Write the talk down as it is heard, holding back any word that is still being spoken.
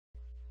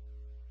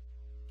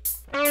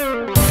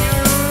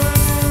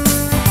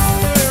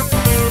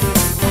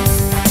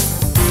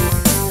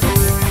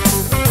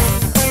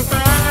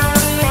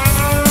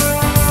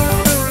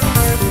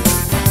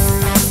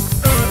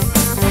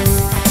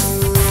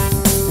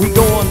We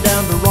going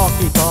down to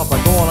Rocky Top,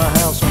 we're gonna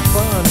have some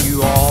fun,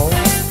 you all.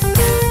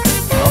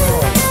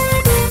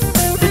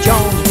 The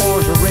Jones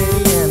boys are ready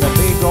and the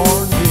big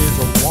orange is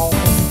a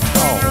walking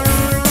tall.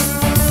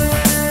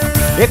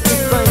 If you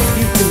think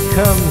you can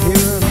come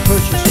here and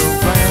push us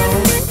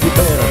around, you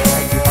better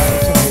pack your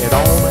bags and head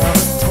on out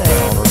of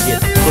town or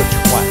get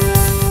butch-whacked.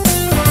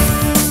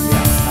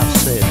 Yeah, I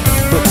said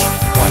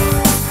butch-whacked.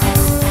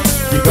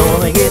 You're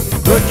gonna get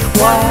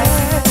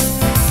butch-whacked,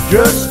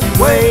 just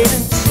wait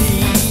and see.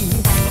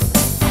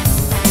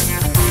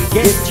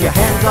 Get your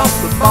hands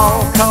off the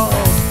ball, cause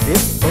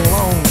it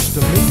belongs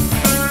to me.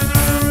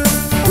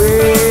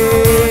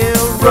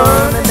 Well,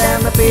 running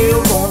down the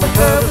field on the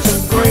covers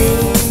and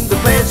green, the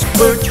best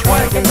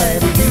butch-whacking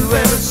that you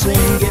ever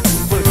seen,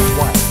 getting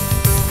butch-whacked.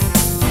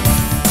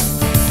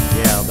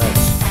 Yeah,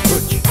 that's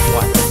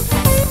butch-whacked.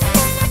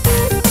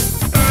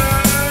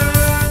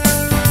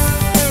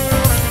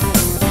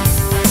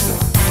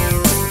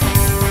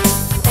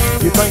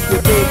 You think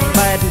you're big,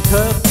 bad, and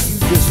tough, you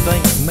just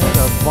ain't met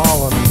a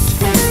volunteer.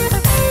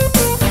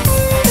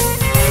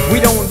 We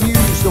don't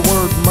use the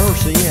word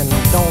mercy and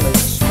don't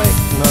expect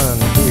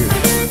none here.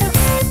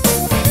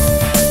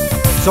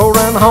 So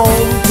run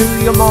home to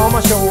your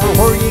mama, show her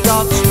where you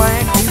got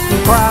smacked. You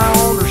can cry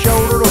on her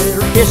shoulder, let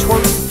her kiss where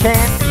you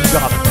can't. You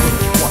got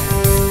butch-whacked.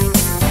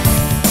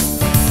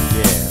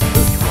 Yeah,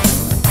 butch-whacked.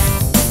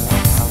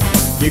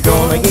 You're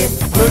gonna get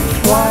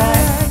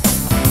butch-whacked,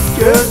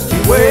 just you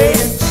wait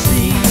and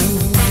see.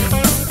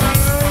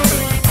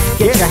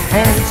 Get your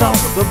hands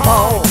off the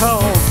ball,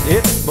 cause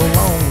it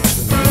belongs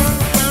to me.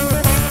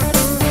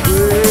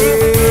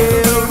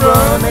 Well,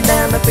 running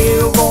down the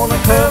field, gonna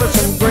cover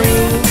some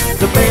green,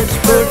 the best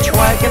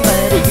butch-whacking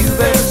that you've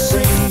ever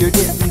seen. You're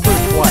getting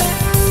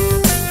butch-whacked.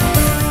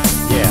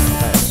 Yeah,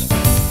 that's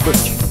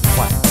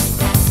butch-whacked.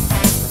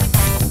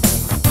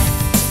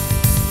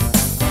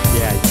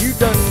 Yeah, you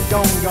done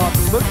got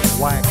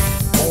butch-whacked,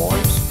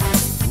 boys.